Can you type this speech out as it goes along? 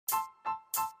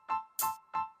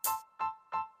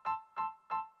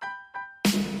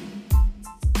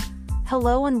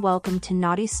Hello and welcome to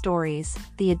Naughty Stories,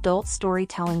 the adult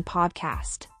storytelling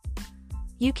podcast.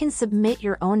 You can submit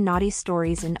your own naughty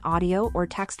stories in audio or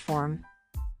text form.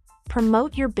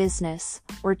 Promote your business,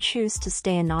 or choose to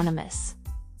stay anonymous.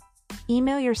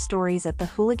 Email your stories at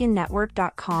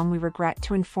thehooligannetwork.com. We regret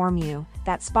to inform you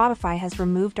that Spotify has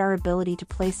removed our ability to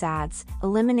place ads,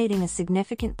 eliminating a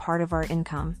significant part of our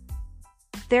income.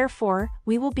 Therefore,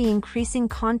 we will be increasing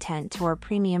content to our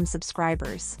premium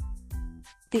subscribers.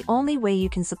 The only way you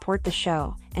can support the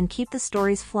show and keep the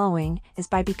stories flowing is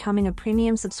by becoming a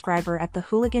premium subscriber at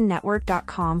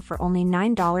thehooligannetwork.com. For only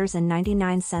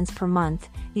 $9.99 per month,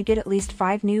 you get at least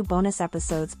 5 new bonus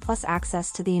episodes plus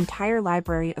access to the entire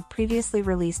library of previously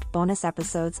released bonus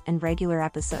episodes and regular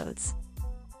episodes.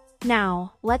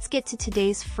 Now, let's get to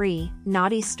today's free,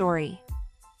 naughty story.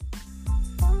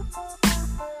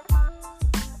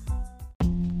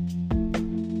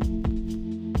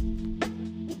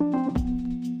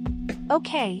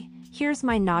 Okay, here's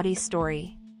my naughty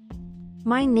story.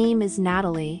 My name is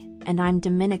Natalie, and I'm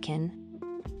Dominican.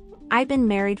 I've been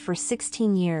married for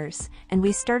 16 years, and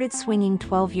we started swinging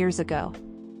 12 years ago.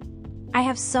 I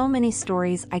have so many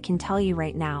stories I can tell you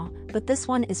right now, but this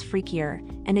one is freakier,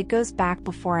 and it goes back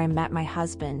before I met my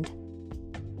husband.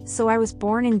 So I was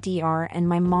born in DR and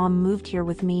my mom moved here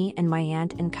with me and my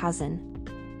aunt and cousin.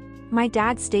 My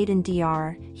dad stayed in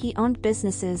DR, he owned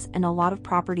businesses and a lot of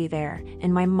property there,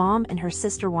 and my mom and her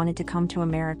sister wanted to come to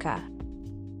America.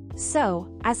 So,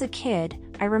 as a kid,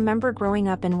 I remember growing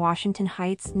up in Washington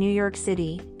Heights, New York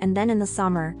City, and then in the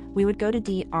summer, we would go to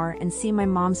DR and see my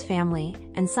mom's family,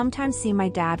 and sometimes see my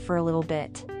dad for a little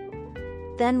bit.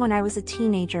 Then when I was a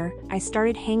teenager, I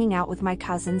started hanging out with my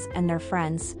cousins and their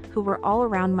friends, who were all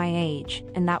around my age,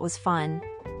 and that was fun.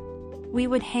 We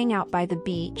would hang out by the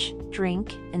beach,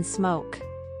 drink, and smoke.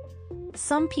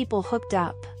 Some people hooked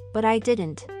up, but I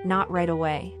didn't, not right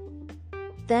away.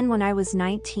 Then when I was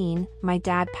 19, my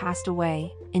dad passed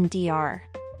away, in DR.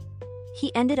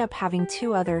 He ended up having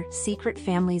 2 other secret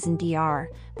families in DR,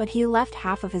 but he left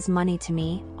half of his money to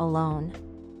me, alone.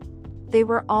 They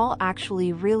were all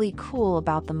actually really cool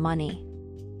about the money.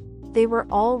 They were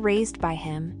all raised by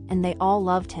him, and they all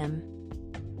loved him.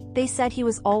 They said he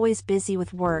was always busy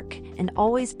with work and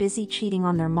always busy cheating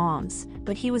on their moms,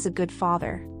 but he was a good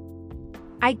father.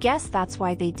 I guess that's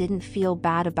why they didn't feel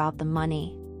bad about the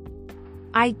money.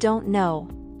 I don't know.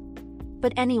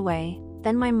 But anyway,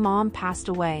 then my mom passed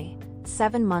away,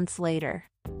 7 months later.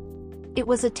 It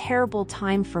was a terrible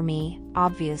time for me,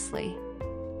 obviously.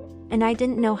 And I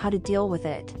didn't know how to deal with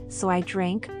it, so I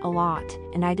drank a lot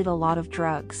and I did a lot of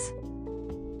drugs.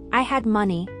 I had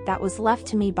money that was left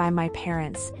to me by my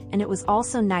parents, and it was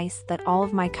also nice that all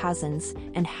of my cousins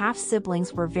and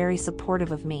half-siblings were very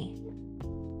supportive of me.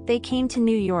 They came to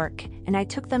New York, and I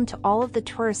took them to all of the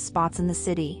tourist spots in the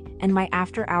city, and my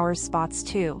after-hours spots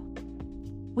too.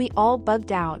 We all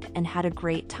bugged out and had a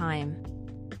great time.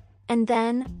 And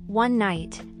then, one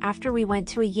night, after we went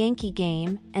to a Yankee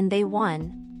game, and they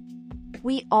won,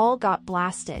 we all got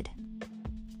blasted.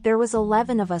 There was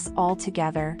 11 of us all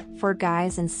together, 4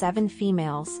 guys and 7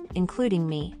 females, including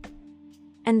me.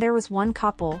 And there was one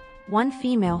couple, one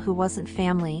female who wasn't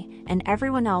family, and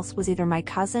everyone else was either my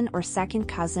cousin or second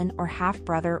cousin or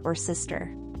half-brother or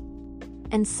sister.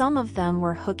 And some of them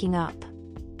were hooking up.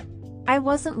 I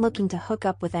wasn't looking to hook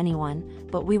up with anyone,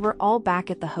 but we were all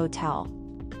back at the hotel.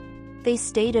 They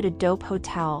stayed at a dope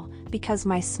hotel, because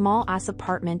my small-ass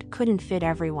apartment couldn't fit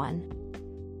everyone.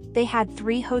 They had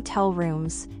 3 hotel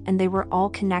rooms, and they were all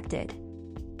connected.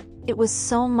 It was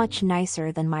so much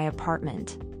nicer than my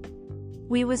apartment.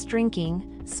 We was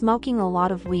drinking, smoking a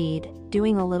lot of weed,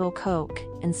 doing a little coke,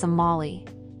 and some Molly.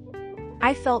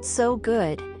 I felt so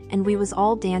good, and we was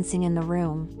all dancing in the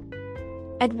room.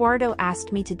 Eduardo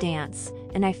asked me to dance,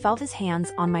 and I felt his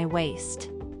hands on my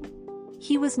waist.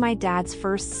 He was my dad's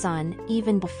first son,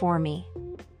 even before me.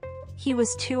 He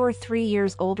was 2 or 3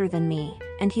 years older than me,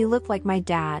 and he looked like my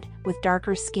dad, with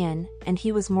darker skin, and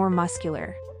he was more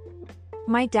muscular.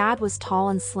 My dad was tall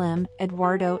and slim,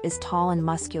 Eduardo is tall and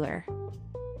muscular.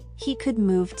 He could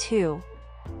move too.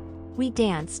 We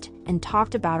danced, and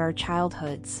talked about our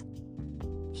childhoods.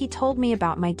 He told me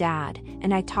about my dad,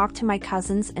 and I talked to my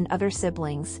cousins and other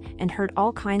siblings, and heard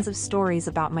all kinds of stories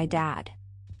about my dad.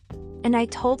 And I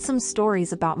told some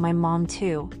stories about my mom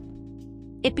too.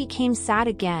 It became sad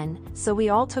again, so we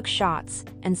all took shots,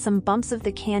 and some bumps of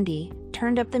the candy,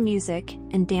 turned up the music,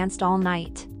 and danced all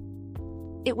night.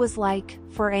 It was like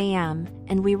 4 a.m.,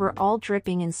 and we were all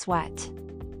dripping in sweat.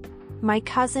 My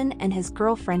cousin and his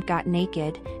girlfriend got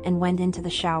naked, and went into the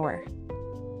shower.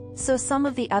 So some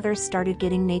of the others started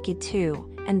getting naked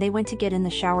too, and they went to get in the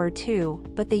shower too,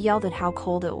 but they yelled at how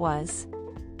cold it was.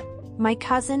 My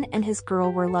cousin and his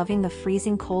girl were loving the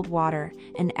freezing cold water,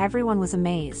 and everyone was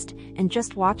amazed, and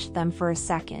just watched them for a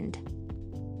second.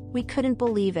 We couldn't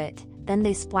believe it, then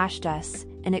they splashed us,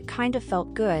 and it kind of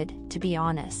felt good, to be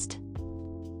honest.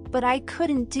 But I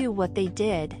couldn't do what they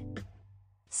did.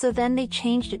 So then they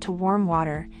changed it to warm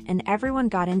water, and everyone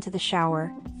got into the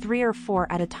shower, 3 or 4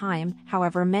 at a time,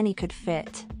 however many could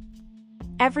fit.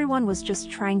 Everyone was just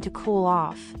trying to cool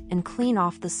off, and clean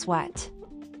off the sweat.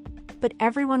 But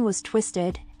everyone was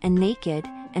twisted, and naked,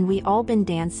 and we all been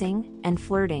dancing, and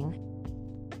flirting.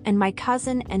 And my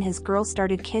cousin and his girl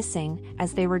started kissing,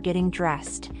 as they were getting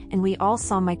dressed, and we all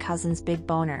saw my cousin's big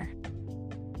boner.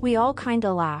 We all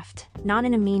kinda laughed, not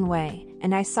in a mean way,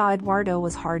 and I saw Eduardo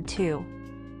was hard too.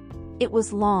 It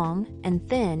was long, and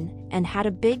thin, and had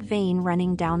a big vein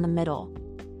running down the middle.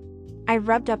 I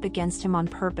rubbed up against him on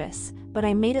purpose, but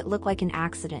I made it look like an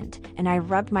accident, and I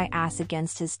rubbed my ass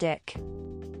against his dick.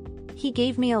 He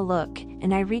gave me a look,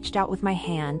 and I reached out with my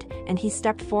hand, and he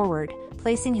stepped forward,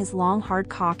 placing his long hard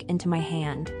cock into my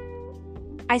hand.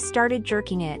 I started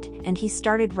jerking it, and he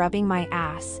started rubbing my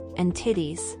ass, and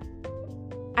titties.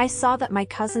 I saw that my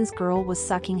cousin's girl was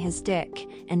sucking his dick,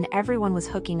 and everyone was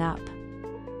hooking up.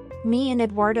 Me and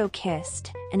Eduardo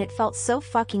kissed, and it felt so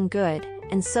fucking good,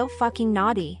 and so fucking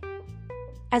naughty.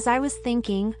 As I was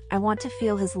thinking, I want to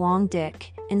feel his long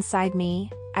dick inside me,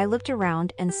 I looked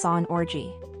around and saw an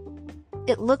orgy.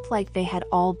 It looked like they had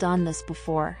all done this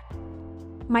before.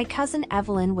 My cousin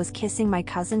Evelyn was kissing my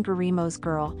cousin Guillermo's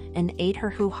girl and ate her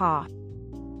hoo-ha.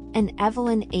 And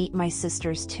Evelyn ate my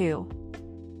sister's too.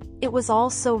 It was all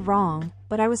so wrong,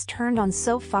 but I was turned on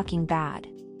so fucking bad.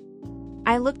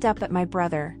 I looked up at my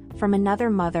brother, from another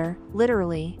mother,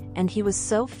 literally, and he was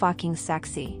so fucking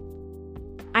sexy.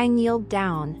 I kneeled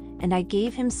down, and I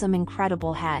gave him some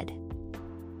incredible head.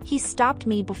 He stopped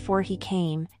me before he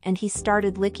came, and he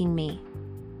started licking me.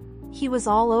 He was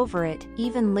all over it,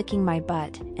 even licking my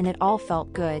butt, and it all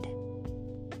felt good.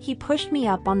 He pushed me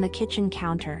up on the kitchen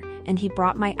counter, and he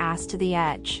brought my ass to the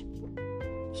edge.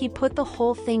 He put the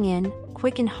whole thing in,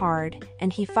 quick and hard,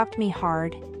 and he fucked me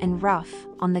hard, and rough,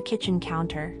 on the kitchen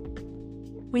counter.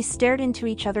 We stared into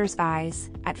each other's eyes,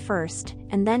 at first,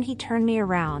 and then he turned me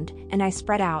around, and I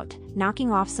spread out, knocking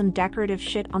off some decorative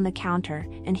shit on the counter,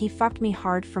 and he fucked me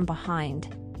hard from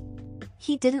behind.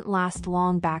 He didn't last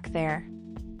long back there.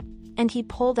 And he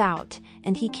pulled out,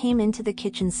 and he came into the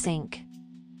kitchen sink.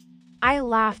 I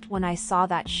laughed when I saw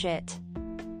that shit.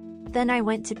 Then I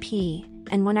went to pee,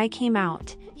 and when I came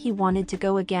out, he wanted to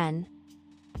go again.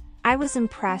 I was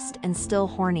impressed and still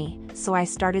horny, so I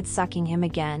started sucking him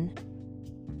again.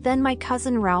 Then my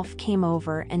cousin Ralph came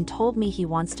over and told me he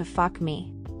wants to fuck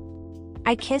me.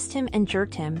 I kissed him and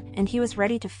jerked him, and he was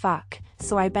ready to fuck,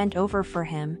 so I bent over for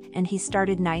him, and he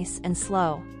started nice and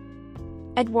slow.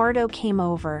 Eduardo came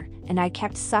over, and I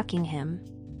kept sucking him.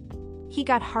 He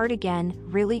got hard again,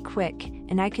 really quick,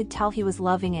 and I could tell he was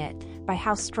loving it, by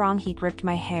how strong he gripped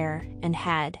my hair and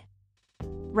head.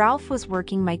 Ralph was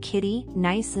working my kitty,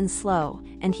 nice and slow,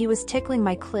 and he was tickling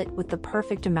my clit with the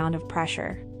perfect amount of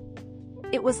pressure.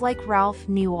 It was like Ralph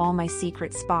knew all my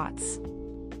secret spots.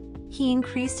 He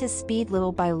increased his speed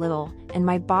little by little, and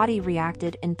my body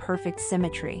reacted in perfect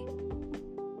symmetry.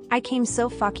 I came so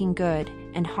fucking good,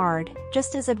 and hard,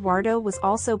 just as Eduardo was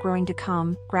also growing to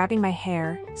come, grabbing my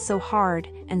hair, so hard,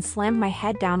 and slammed my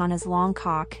head down on his long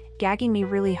cock, gagging me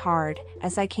really hard,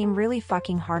 as I came really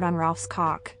fucking hard on Ralph's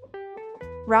cock.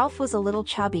 Ralph was a little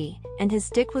chubby, and his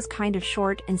dick was kind of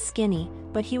short and skinny,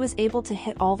 but he was able to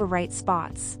hit all the right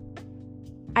spots.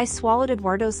 I swallowed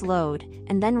Eduardo's load,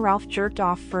 and then Ralph jerked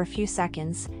off for a few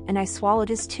seconds, and I swallowed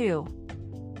his too.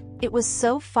 It was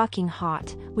so fucking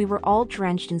hot, we were all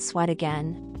drenched in sweat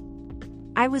again.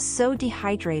 I was so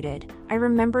dehydrated, I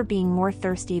remember being more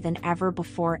thirsty than ever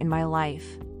before in my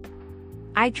life.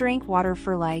 I drank water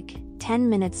for like 10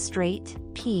 minutes straight,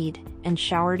 peed, and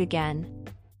showered again.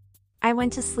 I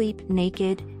went to sleep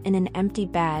naked, in an empty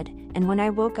bed, and when I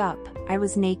woke up, I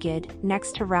was naked,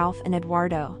 next to Ralph and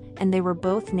Eduardo, and they were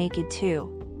both naked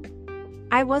too.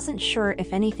 I wasn't sure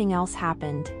if anything else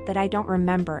happened, that I don't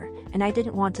remember, and I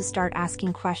didn't want to start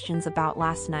asking questions about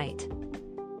last night.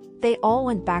 They all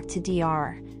went back to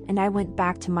DR, and I went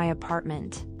back to my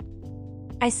apartment.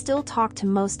 I still talk to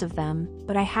most of them,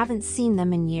 but I haven't seen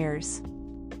them in years.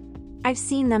 I've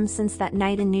seen them since that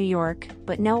night in New York,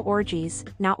 but no orgies,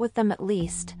 not with them at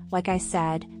least. Like I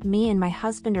said, me and my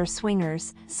husband are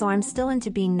swingers, so I'm still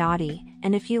into being naughty,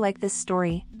 and if you like this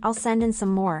story, I'll send in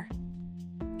some more.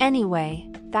 Anyway,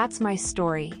 that's my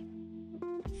story.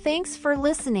 Thanks for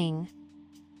listening.